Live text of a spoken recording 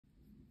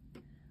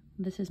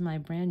This is my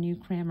brand new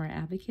Cranmer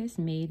Abacus,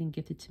 made and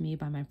gifted to me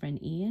by my friend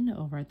Ian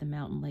over at the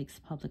Mountain Lakes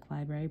Public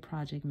Library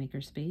Project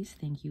Makerspace.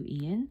 Thank you,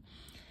 Ian.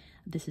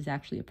 This is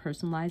actually a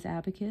personalized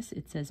abacus.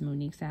 It says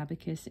Monique's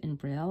Abacus in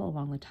Braille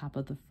along the top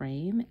of the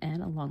frame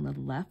and along the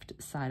left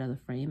side of the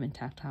frame in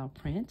tactile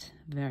print.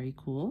 Very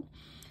cool.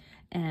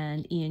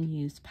 And Ian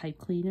used pipe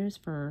cleaners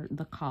for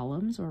the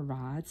columns or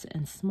rods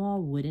and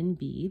small wooden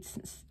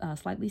beads,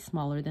 slightly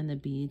smaller than the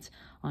beads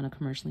on a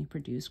commercially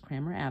produced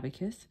Cranmer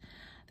Abacus.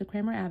 The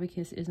Cranmer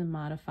Abacus is a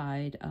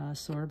modified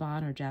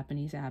Sorbonne or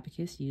Japanese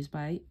abacus used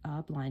by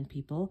blind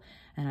people,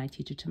 and I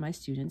teach it to my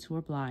students who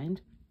are blind.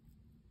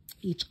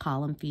 Each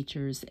column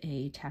features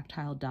a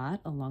tactile dot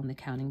along the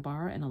counting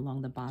bar and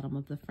along the bottom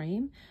of the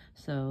frame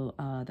so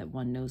that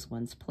one knows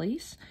one's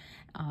place.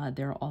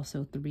 There are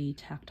also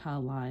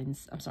tactile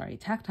lines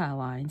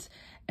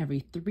every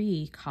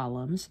 3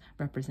 columns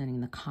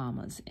representing the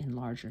commas in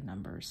larger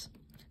numbers.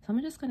 So I'm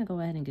just going to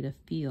go ahead and get a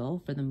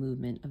feel for the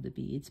movement of the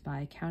beads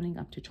by counting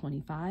up to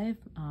 25,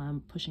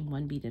 pushing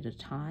one bead at a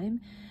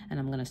time. And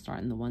I'm going to start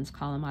in the ones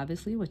column,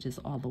 obviously, which is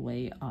all the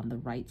way on the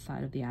right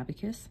side of the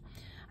abacus.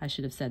 I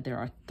should have said there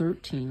are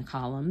 13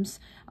 columns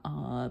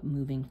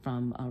moving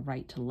from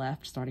right to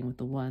left, starting with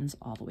the ones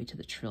all the way to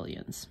the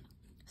trillions.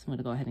 So I'm going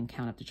to go ahead and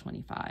count up to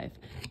 25.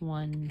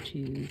 1,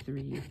 2,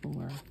 3,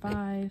 4,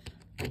 5,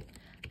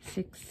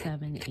 6,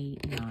 7,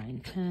 8,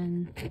 9,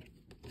 10,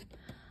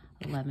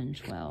 11,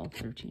 12,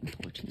 13,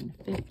 14,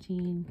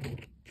 15,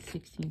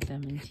 16,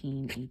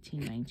 17, 18,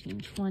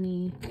 19,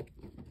 20,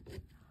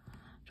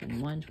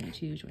 21,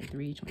 22,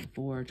 23,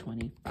 24,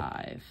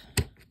 25.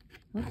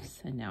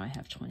 Whoops, and now I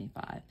have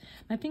 25.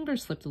 My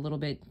fingers slipped a little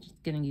bit,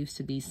 getting used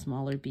to these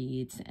smaller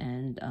beads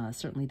and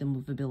certainly the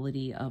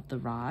movability of the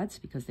rods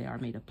because they are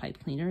made of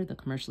pipe cleaner. The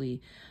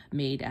commercially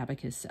made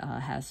abacus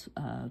has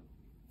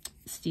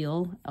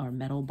steel or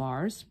metal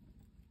bars.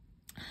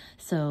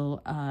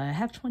 So I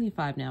have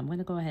 25 now. I'm going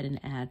to go ahead and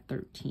add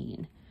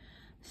 13.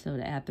 So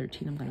to add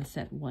 13, I'm going to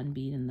set one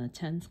bead in the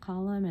tens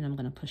column, and I'm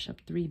going to push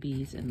up 3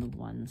 beads in the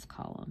ones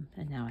column.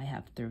 And now I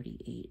have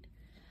 38.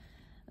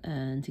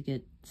 And to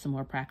get some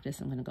more practice,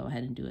 I'm going to go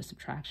ahead and do a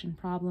subtraction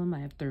problem. I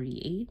have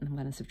 38, and I'm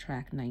going to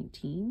subtract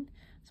 19.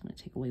 So I'm going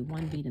to take away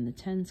 1 bead in the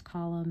tens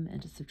column,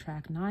 and to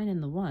subtract 9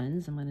 in the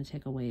ones, I'm going to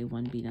take away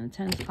 1 bead in the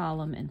tens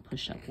column and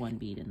push up 1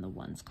 bead in the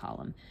ones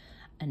column.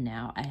 And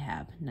now I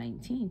have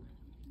 19.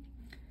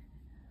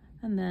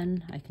 And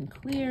then I can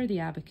clear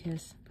the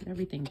abacus, put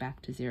everything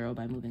back to 0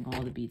 by moving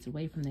all the beads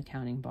away from the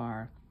counting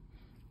bar,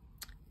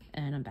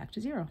 and I'm back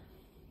to 0.